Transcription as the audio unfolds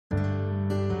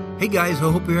Hey guys,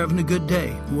 I hope you're having a good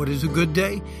day. What is a good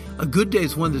day? A good day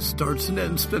is one that starts and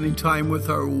ends spending time with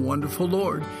our wonderful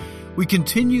Lord. We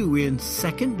continue in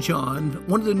 2 John,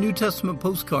 one of the New Testament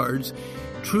postcards,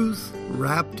 Truth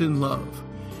Wrapped in Love.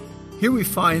 Here we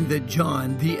find that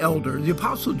John, the elder, the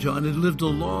Apostle John, had lived a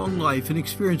long life and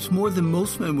experienced more than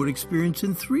most men would experience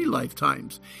in 3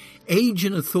 lifetimes. Age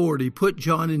and authority put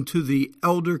John into the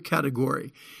elder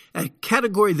category, a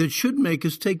category that should make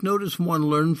us take notice and want to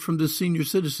learn from the senior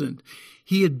citizen.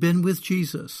 He had been with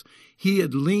Jesus. He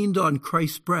had leaned on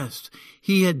Christ's breast.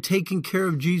 He had taken care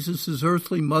of Jesus'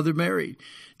 earthly mother, Mary.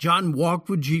 John walked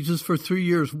with Jesus for 3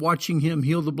 years, watching him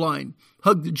heal the blind,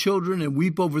 hug the children, and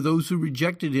weep over those who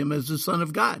rejected him as the Son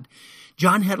of God.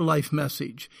 John had a life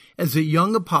message. As a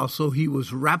young apostle, he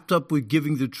was wrapped up with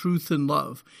giving the truth and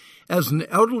love. As an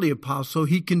elderly apostle,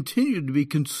 he continued to be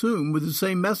consumed with the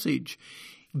same message.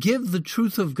 Give the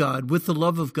truth of God with the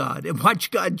love of God and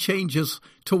watch God change us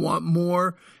to want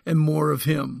more and more of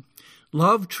him.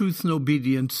 Love, truth, and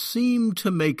obedience seem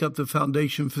to make up the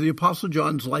foundation for the Apostle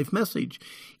John's life message.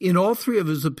 In all 3 of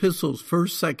his epistles,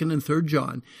 1st, 2nd, and 3rd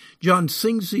John, John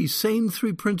sings these same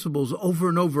 3 principles over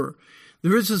and over.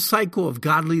 There is a cycle of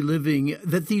godly living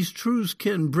that these truths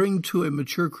can bring to a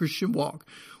mature Christian walk.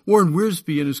 Warren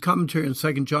Wiersbe, in his commentary on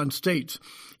 2 John, states,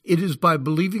 "It is by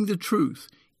believing the truth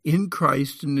in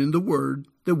Christ and in the Word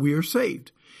that we are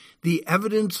saved. The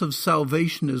evidence of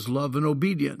salvation is love and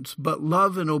obedience, but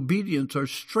love and obedience are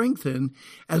strengthened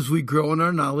as we grow in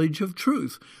our knowledge of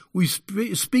truth. We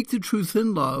speak the truth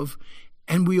in love,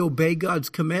 and we obey God's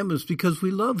commandments because we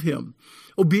love him.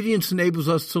 Obedience enables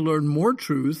us to learn more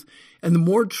truth, and the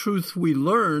more truth we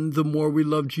learn, the more we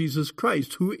love Jesus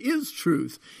Christ, who is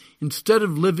truth. Instead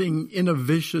of living in a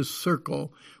vicious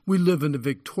circle, we live in a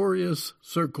victorious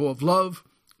circle of love,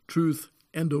 truth,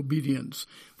 and obedience."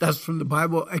 That's from the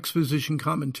Bible Exposition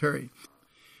Commentary.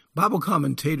 Bible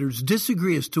commentators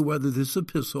disagree as to whether this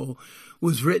epistle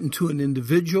was written to an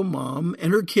individual mom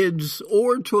and her kids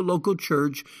or to a local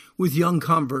church with young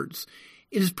converts.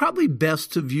 It is probably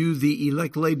best to view the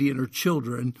elect lady and her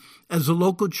children as a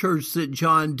local church that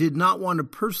John did not want to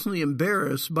personally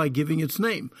embarrass by giving its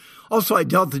name. Also, I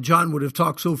doubt that John would have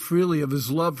talked so freely of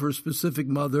his love for a specific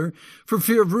mother for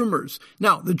fear of rumors.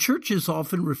 Now, the church is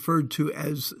often referred to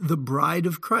as the bride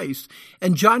of Christ,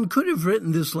 and John could have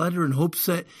written this letter in hopes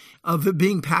of it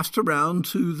being passed around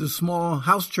to the small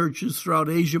house churches throughout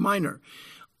Asia Minor.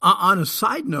 On a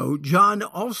side note, John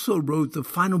also wrote the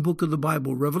final book of the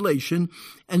Bible, Revelation,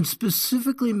 and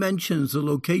specifically mentions the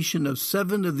location of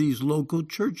 7 of these local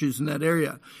churches in that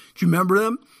area. Do you remember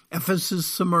them? Ephesus,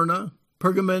 Smyrna,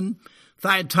 Pergamon,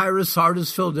 Thyatira,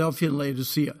 Sardis, Philadelphia, and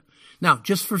Laodicea. Now,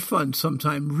 just for fun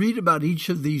sometime, read about each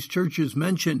of these churches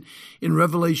mentioned in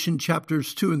Revelation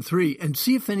chapters 2 and 3 and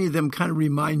see if any of them kind of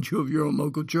remind you of your own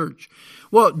local church.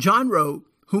 Well, John wrote,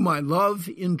 "Whom I love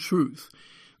in truth."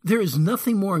 There is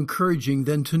nothing more encouraging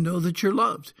than to know that you're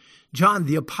loved. John,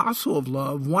 the apostle of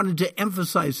love, wanted to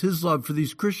emphasize his love for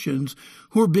these Christians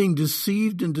who are being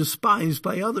deceived and despised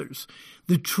by others.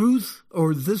 The truth,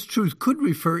 or this truth, could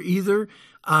refer either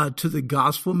to the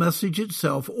gospel message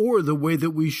itself or the way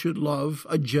that we should love,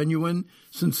 a genuine,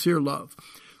 sincere love.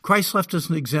 Christ left us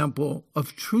an example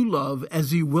of true love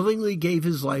as he willingly gave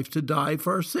his life to die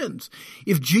for our sins.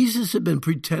 If Jesus had been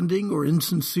pretending or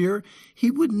insincere,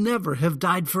 he would never have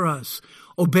died for us.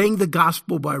 Obeying the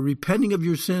gospel by repenting of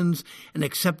your sins and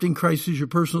accepting Christ as your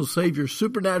personal Savior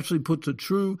supernaturally puts a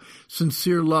true,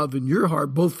 sincere love in your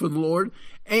heart, both for the Lord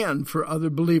and for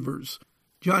other believers.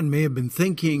 John may have been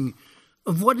thinking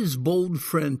of what his bold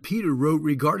friend Peter wrote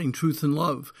regarding truth and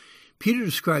love. Peter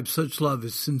describes such love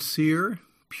as sincere,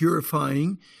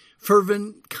 purifying,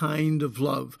 fervent kind of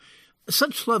love.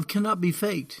 Such love cannot be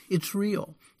faked. It's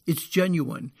real. It's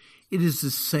genuine. It is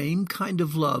the same kind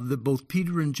of love that both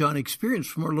Peter and John experienced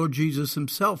from our Lord Jesus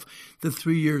himself the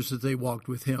 3 years that they walked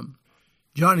with him.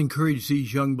 John encouraged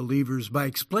these young believers by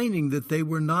explaining that they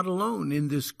were not alone in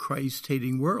this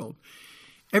Christ-hating world.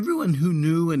 Everyone who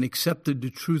knew and accepted the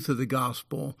truth of the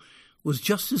gospel was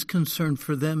just as concerned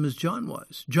for them as John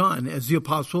was. John, as the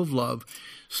apostle of love,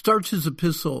 starts his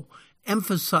epistle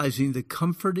emphasizing the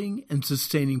comforting and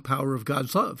sustaining power of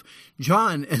God's love.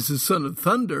 John, as the son of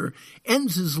thunder,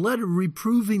 ends his letter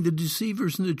reproving the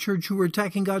deceivers in the church who were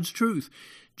attacking God's truth.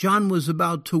 John was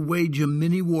about to wage a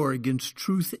mini war against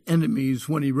truth enemies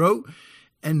when he wrote,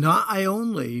 "And not I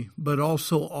only, but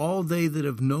also all they that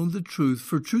have known the truth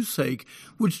for truth's sake,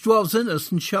 which dwells in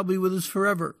us and shall be with us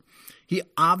forever." He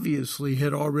obviously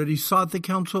had already sought the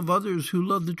counsel of others who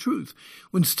love the truth.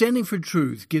 When standing for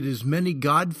truth, get as many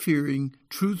God-fearing,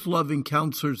 truth-loving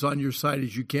counselors on your side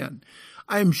as you can.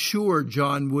 I am sure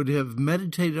John would have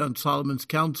meditated on Solomon's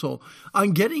counsel,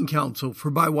 on getting counsel, for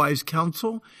by wise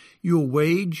counsel you will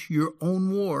wage your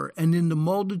own war, and in the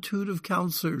multitude of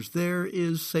counselors there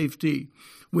is safety.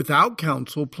 Without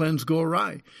counsel, plans go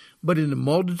awry, but in the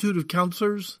multitude of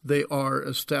counselors they are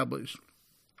established.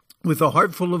 With a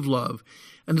heart full of love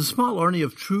and a small army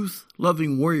of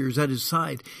truth-loving warriors at his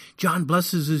side, John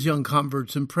blesses his young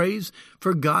converts and prays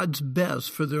for God's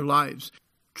best for their lives.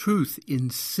 Truth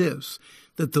insists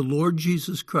that the Lord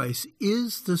Jesus Christ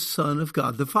is the Son of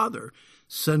God the Father,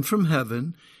 sent from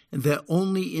heaven, and that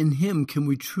only in him can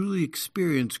we truly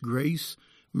experience grace,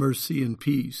 mercy, and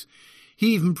peace.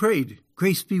 He even prayed,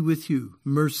 "Grace be with you,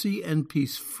 mercy and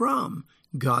peace from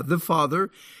God the Father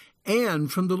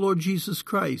and from the Lord Jesus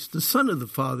Christ, the Son of the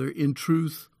Father, in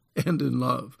truth and in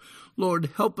love."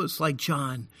 Lord, help us, like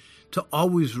John, to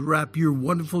always wrap your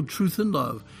wonderful truth and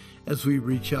love as we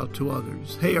reach out to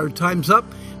others. Hey, our time's up,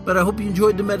 but I hope you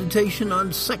enjoyed the meditation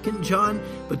on 2 John.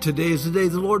 But today is the day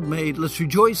the Lord made. Let's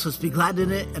rejoice, let's be glad in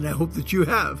it, and I hope that you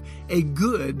have a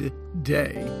good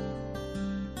day.